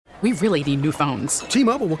We really need new phones.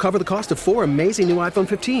 T-Mobile will cover the cost of 4 amazing new iPhone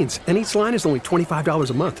 15s, and each line is only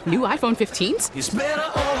 $25 a month. New iPhone 15s? It's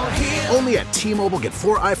better over here. Only at T-Mobile, get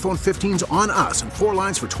 4 iPhone 15s on us and 4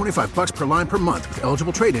 lines for $25 per line per month with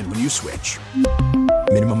eligible trade-in when you switch.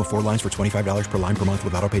 Minimum of 4 lines for $25 per line per month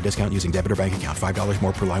with autopay discount using debit or bank account. $5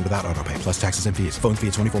 more per line without autopay, plus taxes and fees. Phone fee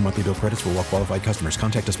at 24 monthly bill credits for well-qualified customers.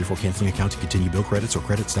 Contact us before canceling account to continue bill credits or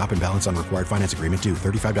credit stop and balance on required finance agreement due.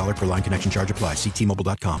 $35 per line connection charge applies. See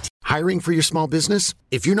T-Mobile.com. Hiring for your small business?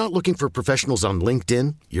 If you're not looking for professionals on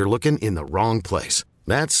LinkedIn, you're looking in the wrong place.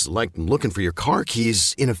 That's like looking for your car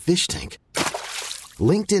keys in a fish tank.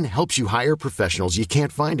 LinkedIn helps you hire professionals you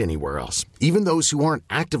can't find anywhere else, even those who aren't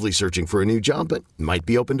actively searching for a new job but might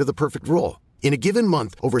be open to the perfect role. In a given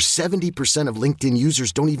month, over 70% of LinkedIn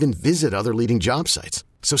users don't even visit other leading job sites.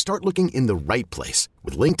 So start looking in the right place.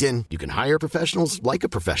 With LinkedIn, you can hire professionals like a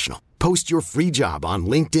professional. Post your free job on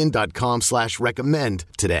linkedin.com/recommend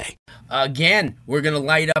today. Again, we're going to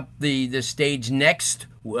light up the stage next,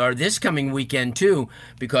 or this coming weekend too,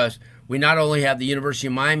 because we not only have the University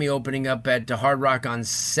of Miami opening up at Hard Rock on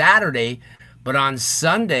Saturday, but on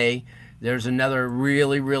Sunday, there's another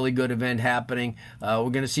really, really good event happening. We're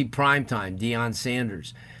going to see primetime Deion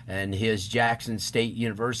Sanders and his Jackson State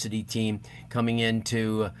University team coming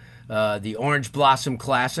into the Orange Blossom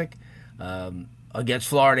Classic against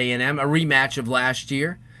Florida A&M, a rematch of last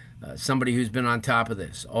year. Somebody who's been on top of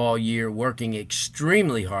this all year, working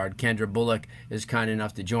extremely hard. Kendra Bullock is kind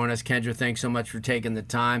enough to join us. Kendra, thanks so much for taking the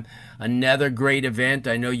time. Another great event.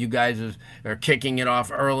 I know you guys are kicking it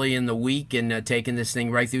off early in the week and taking this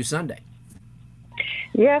thing right through Sunday.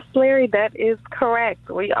 Yes, Larry, that is correct.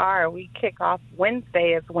 We are. We kick off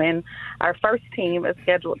Wednesday is when our first team is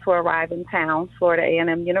scheduled to arrive in town, Florida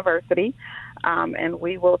A&M University. And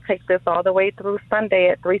we will take this all the way through Sunday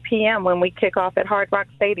at 3 p.m. when we kick off at Hard Rock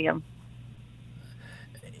Stadium.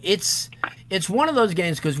 It's one of those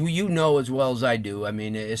games because you know as well as I do. I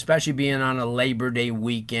mean, especially being on a Labor Day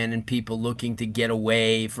weekend and people looking to get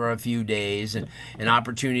away for a few days, and an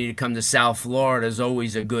opportunity to come to South Florida is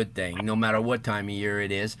always a good thing, no matter what time of year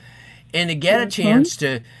it is. And to get a chance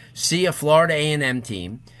to see a Florida A&M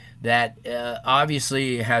team that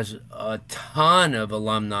obviously has a ton of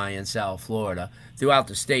alumni in South Florida, throughout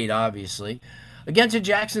the state, obviously, against a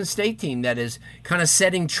Jackson State team that is kind of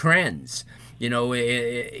setting trends. You know,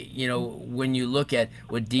 when you look at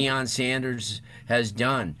what Deion Sanders has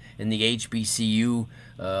done in the HBCU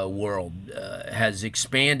world, has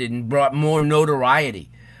expanded and brought more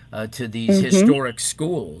notoriety to these historic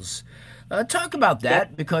schools. Talk about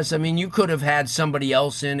that, because I mean, you could have had somebody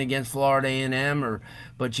else in against Florida A&M,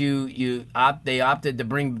 but they opted to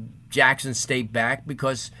bring Jackson State back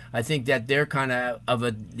because I think that they're kind of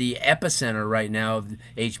the epicenter right now of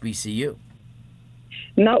HBCU.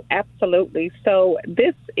 No, absolutely. So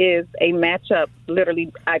this is a matchup,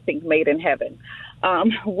 literally, I think, made in heaven.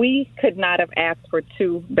 We could not have asked for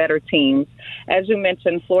two better teams. As you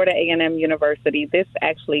mentioned, Florida A&M University,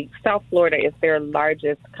 South Florida is their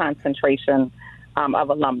largest concentration of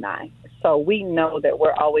alumni. So we know that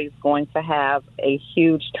we're always going to have a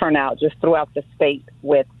huge turnout just throughout the state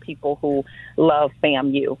with people who love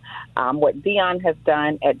FAMU. What Deion has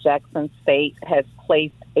done at Jackson State has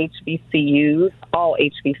placed all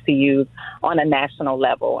HBCUs on a national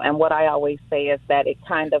level. And what I always say is that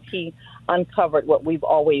he uncovered what we've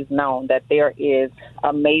always known, that there is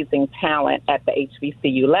amazing talent at the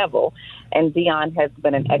HBCU level. And Deion has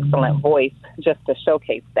been an excellent voice just to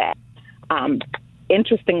showcase that.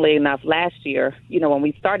 Interestingly enough, last year, when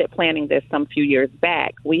we started planning this some few years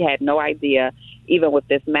back, we had no idea, even with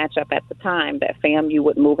this matchup at the time, that FAMU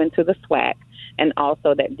would move into the SWAC and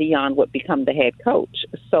also that Deion would become the head coach.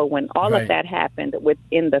 So when all of that happened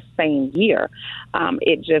within the same year,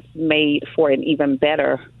 it just made for an even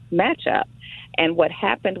better matchup. And what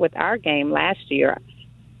happened with our game last year,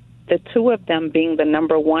 the two of them being the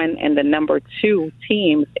number one and the number two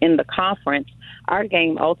teams in the conference, our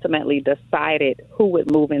game ultimately decided who would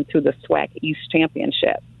move into the SWAC East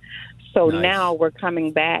Championship. So now we're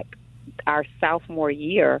coming back our sophomore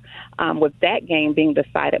year with that game being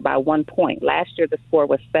decided by 1 point. Last year the score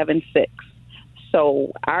was 7-6.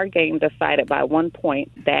 So our game decided by 1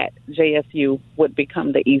 point that JSU would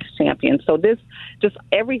become the East champion. So this, just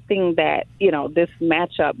everything that, this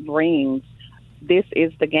matchup brings, this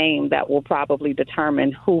is the game that will probably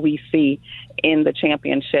determine who we see in the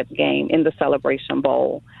championship game, in the Celebration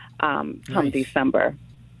Bowl come December.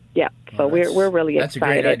 Yeah, so we're really excited. That's a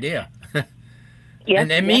great idea.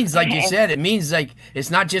 And it means, like you said,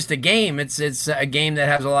 it's not just a game. It's a game that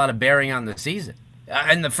has a lot of bearing on the season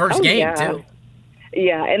and the first game too.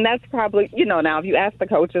 Yeah, and that's probably, now if you ask the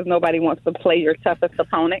coaches, nobody wants to play your toughest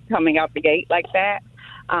opponent coming out the gate like that.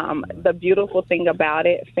 The beautiful thing about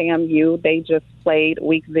it, FAMU, they just played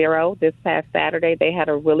week 0 this past Saturday. They had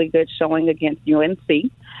a really good showing against UNC.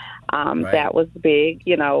 Right. That was big.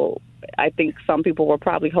 I think some people were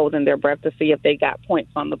probably holding their breath to see if they got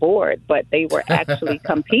points on the board, but they were actually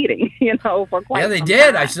competing, for quite some time. Yeah, they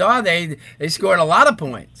did. I saw they scored a lot of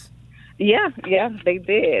points. Yeah, they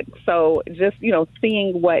did. So just,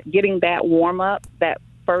 getting that warm up that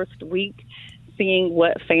first week, seeing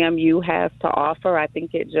what FAMU has to offer, I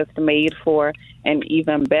think it just made for an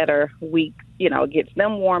even better week. It gets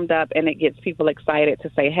them warmed up and it gets people excited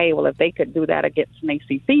to say, hey, well, if they could do that against an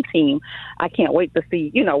ACC team, I can't wait to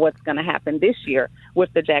see, what's going to happen this year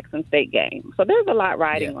with the Jackson State game. So there's a lot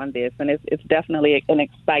riding on this, and it's definitely an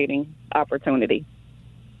exciting opportunity.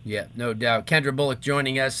 Yeah, no doubt. Kendra Bullock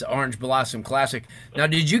joining us, Orange Blossom Classic. Now,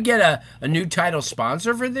 did you get a new title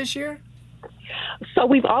sponsor for this year? So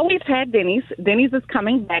we've always had Denny's. Denny's is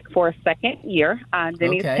coming back for a second year.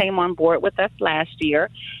 Denny's came on board with us last year.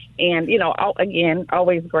 And, again,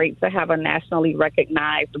 always great to have a nationally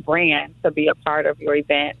recognized brand to be a part of your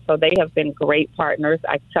event. So they have been great partners.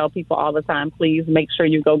 I tell people all the time, please make sure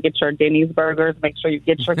you go get your Denny's burgers. Make sure you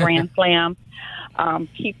get your Grand Slam.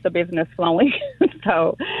 Keep the business flowing.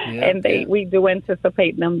 We do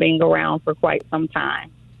anticipate them being around for quite some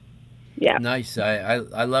time. Yeah. Nice.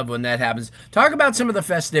 I love when that happens. Talk about some of the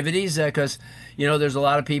festivities, because, there's a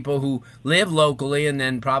lot of people who live locally and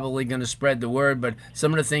then probably going to spread the word, but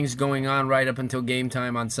some of the things going on right up until game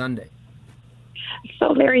time on Sunday.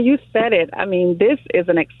 So, Larry, you said it. I mean, this is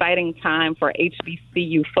an exciting time for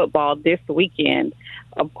HBCU football this weekend.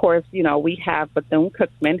 Of course, we have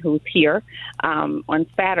Bethune-Cookman, who's here on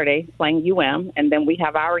Saturday playing UM, and then we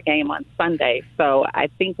have our game on Sunday. So I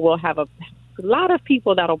think we'll have a lot of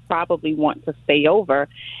people that'll probably want to stay over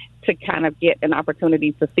to kind of get an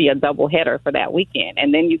opportunity to see a doubleheader for that weekend.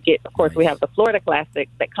 And then you get, of course, we have the Florida Classic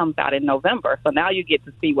that comes out in November. So now you get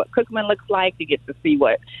to see what Cookman looks like. You get to see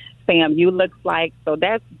what FAMU looks like. So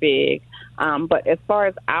that's big. But as far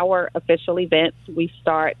as our official events, we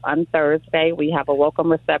start on Thursday. We have a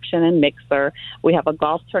welcome reception and mixer. We have a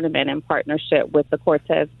golf tournament in partnership with the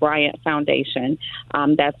Cortez Bryant Foundation.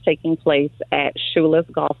 That's taking place at Shula's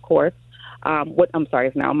Golf Course.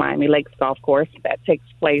 It's now Miami Lakes Golf Course. That takes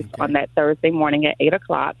place on that Thursday morning at 8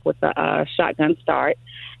 o'clock with a shotgun start.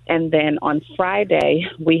 And then on Friday,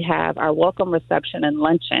 we have our welcome reception and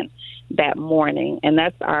luncheon that morning. And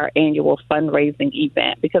that's our annual fundraising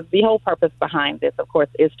event, because the whole purpose behind this, of course,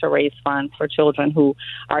 is to raise funds for children who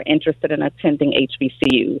are interested in attending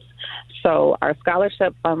HBCUs. So our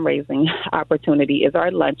scholarship fundraising opportunity is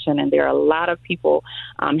our luncheon, and there are a lot of people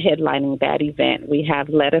headlining that event. We have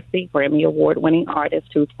Lettucey, Grammy Award-winning artist,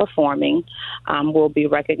 who's performing. We'll be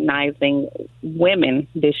recognizing women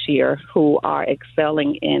this year who are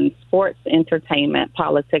excelling in sports, entertainment,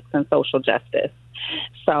 politics, and social justice.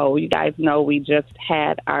 So you guys know we just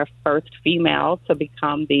had our first female to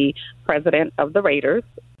become the president of the Raiders.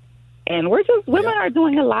 And women are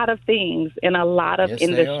doing a lot of things in a lot of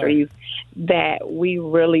industries that we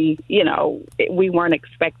really, we weren't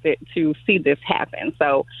expected to see this happen.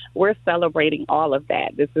 So we're celebrating all of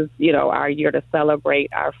that. This is, our year to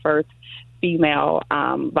celebrate our first female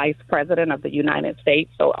vice president of the United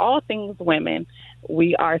States. So all things women,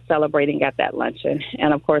 we are celebrating at that luncheon.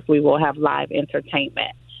 And, of course, we will have live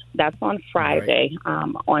entertainment. That's on Friday.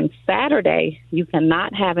 Right. On Saturday, you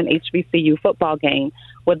cannot have an HBCU football game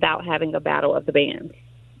without having a battle of the bands.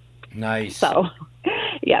 Nice. So,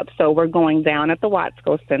 so we're going down at the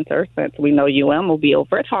Watsco Center, since we know UM will be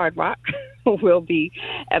over at Hard Rock. We'll be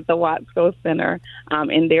at the Watsco Center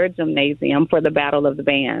in their gymnasium for the Battle of the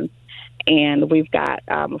Bands. And we've got,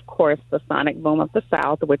 of course, the Sonic Boom of the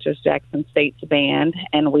South, which is Jackson State's band.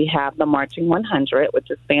 And we have the Marching 100,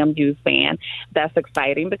 which is FAMU's band. That's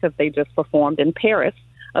exciting because they just performed in Paris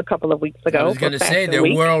a couple of weeks ago. I was going to say,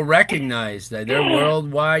 they're world recognized. They're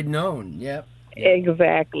worldwide known. Yep.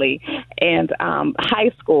 Exactly. And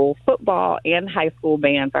high school football and high school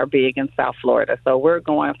bands are big in South Florida. So we're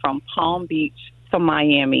going from Palm Beach to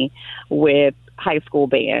Miami with high school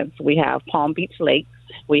bands. We have Palm Beach Lakes.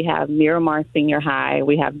 We have Miramar Senior High.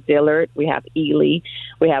 We have Dillard. We have Ely.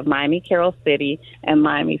 We have Miami Carroll City and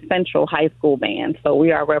Miami Central High School Band. So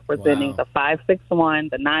we are representing the 561,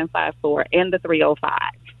 the 954, and the 305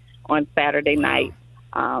 on Saturday night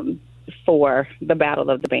for the Battle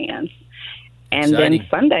of the Bands. And then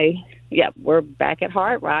Sunday, we're back at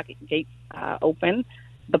Hard Rock. Gates open.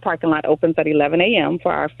 The parking lot opens at 11 a.m.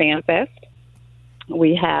 for our Fan Fest.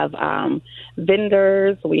 We have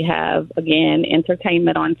vendors. We have, again,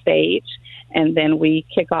 entertainment on stage. and then we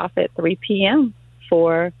kick off at 3 p.m.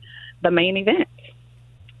 for the main event.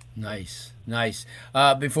 Nice.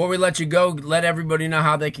 Before we let you go, let everybody know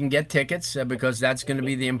how they can get tickets, because that's going to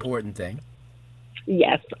be the important thing.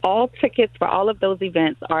 Yes, all tickets for all of those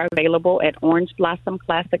events are available at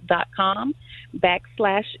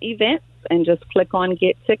orangeblossomclassic.com/events, and just click on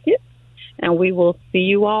Get Tickets, and we will see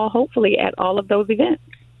you all hopefully at all of those events.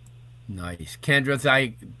 Nice. Kendra,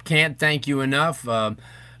 I can't thank you enough.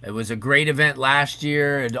 It was a great event last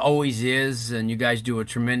year. It always is, and you guys do a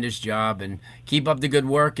tremendous job. And keep up the good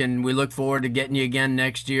work, and we look forward to getting you again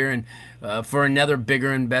next year and for another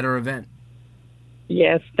bigger and better event.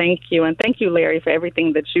 Yes, thank you. And thank you, Larry, for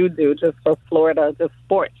everything that you do just for Florida, just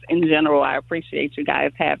sports in general. I appreciate you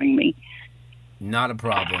guys having me. Not a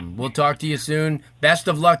problem. We'll talk to you soon. Best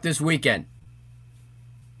of luck this weekend.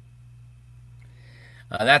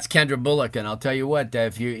 That's Kendra Bullock, and I'll tell you what,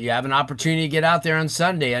 if you have an opportunity to get out there on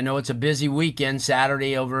Sunday, I know it's a busy weekend,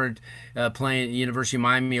 Saturday over at playing at University of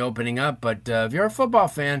Miami opening up, but if you're a football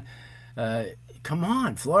fan, come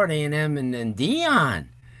on, Florida A&M and Deion.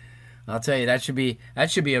 I'll tell you, that should be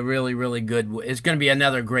a really, really good. It's going to be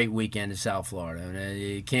another great weekend in South Florida. And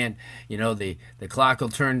you can't, the clock will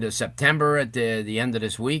turn to September at the end of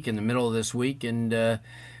this week, in the middle of this week, and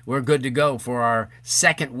we're good to go for our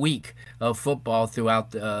second week of football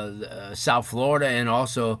throughout South Florida and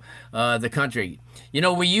also the country.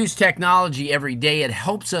 We use technology every day. It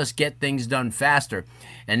helps us get things done faster,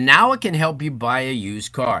 and now it can help you buy a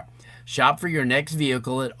used car. Shop for your next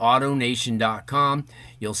vehicle at AutoNation.com.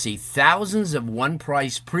 You'll see thousands of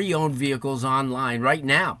one-price pre-owned vehicles online right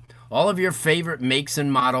now. All of your favorite makes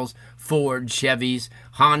and models, Ford, Chevys,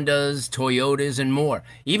 Hondas, Toyotas, and more.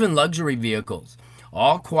 Even luxury vehicles.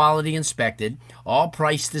 All quality inspected, all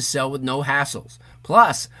priced to sell with no hassles.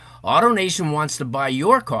 Plus, AutoNation wants to buy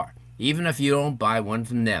your car, even if you don't buy one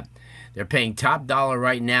from them. They're paying top dollar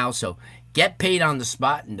right now, so get paid on the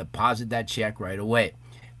spot and deposit that check right away.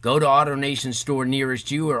 Go to AutoNation store nearest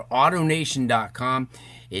you or AutoNation.com.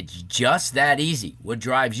 It's just that easy. What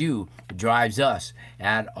drives you drives us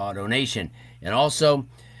at AutoNation. And also,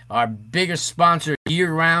 our biggest sponsor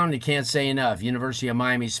year-round, I can't say enough, University of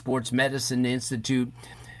Miami Sports Medicine Institute.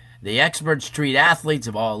 The experts treat athletes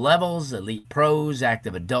of all levels, elite pros,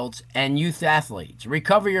 active adults, and youth athletes.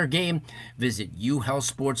 Recover your game. Visit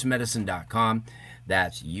uhealthsportsmedicine.com.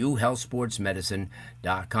 That's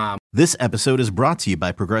uhealthsportsmedicine.com. This episode is brought to you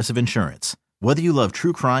by Progressive Insurance. Whether you love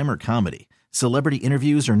true crime or comedy, celebrity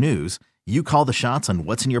interviews or news, you call the shots on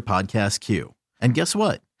what's in your podcast queue. And guess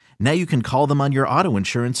what? Now you can call them on your auto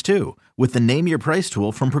insurance too with the Name Your Price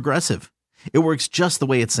tool from Progressive. It works just the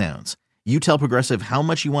way it sounds. You tell Progressive how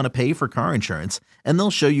much you want to pay for car insurance, and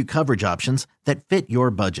they'll show you coverage options that fit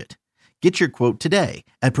your budget. Get your quote today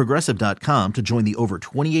at Progressive.com to join the over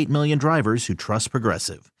 28 million drivers who trust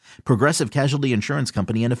Progressive. Progressive Casualty Insurance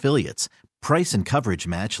Company and Affiliates. Price and coverage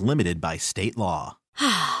match limited by state law.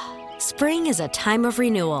 Spring is a time of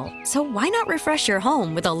renewal, so why not refresh your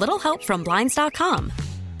home with a little help from Blinds.com?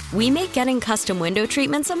 We make getting custom window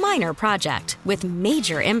treatments a minor project with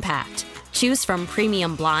major impact. Choose from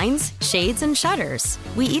premium blinds, shades, and shutters.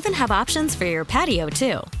 We even have options for your patio,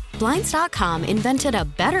 too. Blinds.com invented a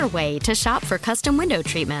better way to shop for custom window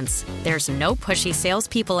treatments. There's no pushy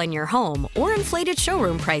salespeople in your home or inflated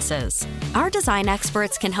showroom prices. Our design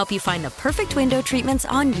experts can help you find the perfect window treatments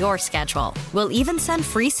on your schedule. We'll even send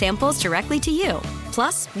free samples directly to you.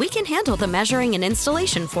 Plus, we can handle the measuring and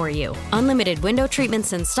installation for you. Unlimited window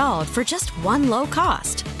treatments installed for just one low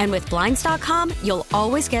cost. And with Blinds.com, you'll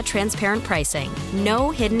always get transparent pricing. No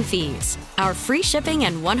hidden fees. Our free shipping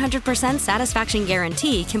and 100% satisfaction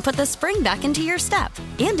guarantee can put the spring back into your step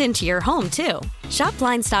and into your home, too. Shop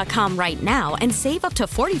Blinds.com right now and save up to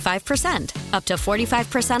 45%. Up to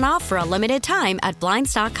 45% off for a limited time at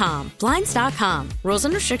Blinds.com. Blinds.com. Rules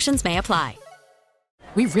and restrictions may apply.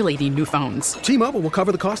 We really need new phones. T-Mobile will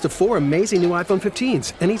cover the cost of 4 amazing new iPhone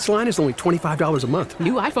 15s, and each line is only $25 a month.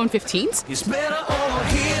 New iPhone 15s? It's better over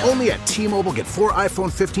here. Only at T-Mobile, get 4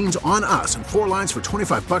 iPhone 15s on us and 4 lines for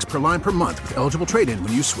 $25 per line per month with eligible trade-in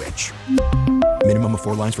when you switch. Minimum of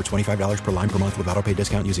 4 lines for $25 per line per month with autopay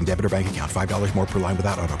discount using debit or bank account. $5 more per line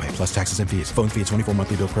without autopay, plus taxes and fees. Phone fee at 24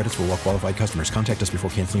 monthly bill credits for well-qualified customers. Contact us before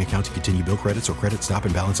canceling account to continue bill credits or credit stop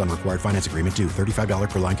and balance on required finance agreement due. $35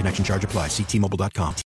 per line connection charge applies. See T-Mobile.com.